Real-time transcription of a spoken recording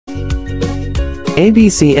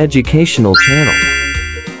ABC Educational Channel.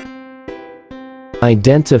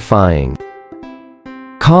 Identifying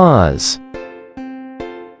cause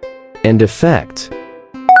and effect.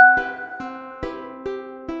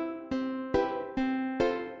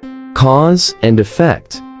 Cause and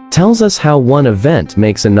effect tells us how one event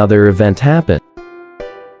makes another event happen.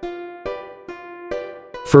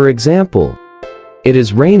 For example, it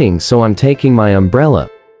is raining, so I'm taking my umbrella.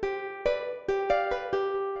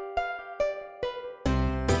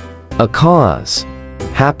 A cause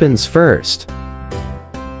happens first.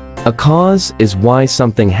 A cause is why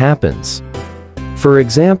something happens. For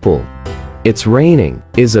example, it's raining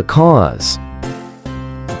is a cause.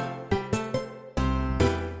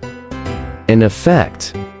 An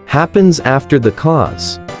effect happens after the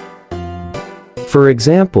cause. For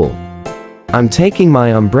example, I'm taking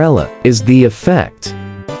my umbrella is the effect.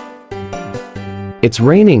 It's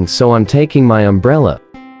raining, so I'm taking my umbrella.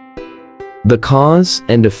 The cause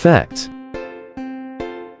and effect.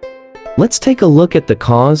 Let's take a look at the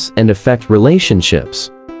cause and effect relationships.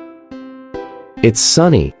 It's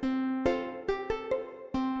sunny.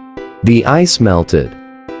 The ice melted.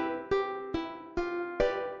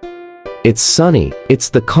 It's sunny, it's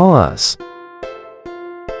the cause.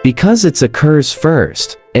 Because it occurs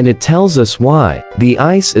first, and it tells us why the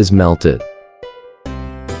ice is melted.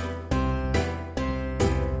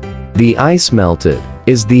 The ice melted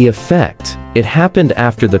is the effect. It happened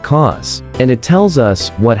after the cause, and it tells us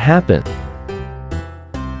what happened.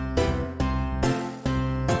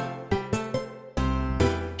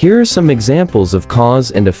 Here are some examples of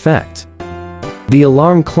cause and effect. The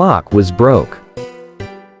alarm clock was broke.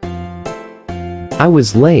 I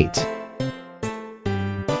was late.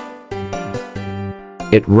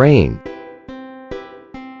 It rained.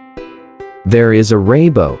 There is a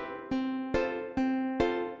rainbow.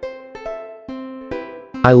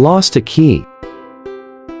 I lost a key.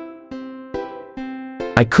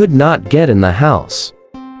 I could not get in the house.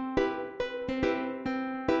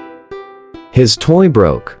 His toy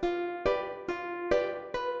broke.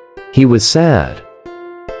 He was sad.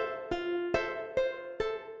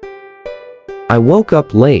 I woke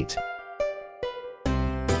up late.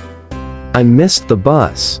 I missed the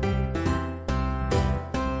bus.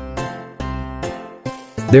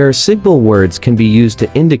 There are signal words can be used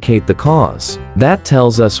to indicate the cause. That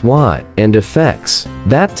tells us why, and effects.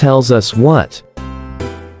 That tells us what.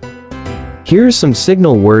 Here are some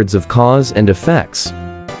signal words of cause and effects.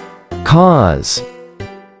 Cause.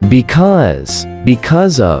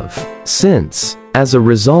 Because of, since, as a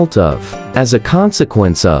result of, as a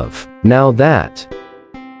consequence of, now that.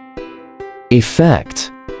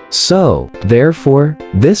 Effect. So, therefore,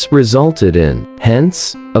 this resulted in,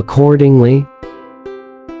 hence, accordingly.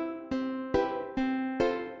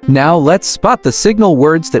 Now let's spot the signal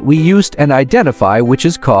words that we used and identify which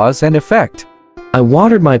is cause and effect. I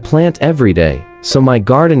watered my plant every day, so my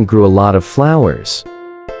garden grew a lot of flowers.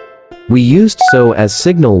 We used so as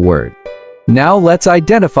signal word. Now let's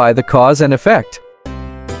identify the cause and effect.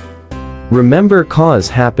 Remember, cause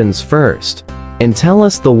happens first, and tell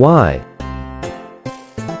us the why.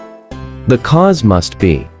 The cause must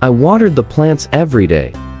be, I watered the plants every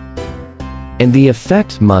day. And the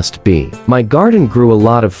effect must be, my garden grew a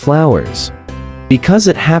lot of flowers. Because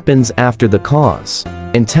it happens after the cause,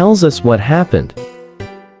 and tells us what happened.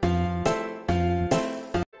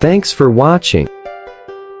 Thanks for watching.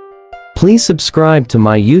 Please subscribe to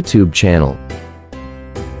my YouTube channel.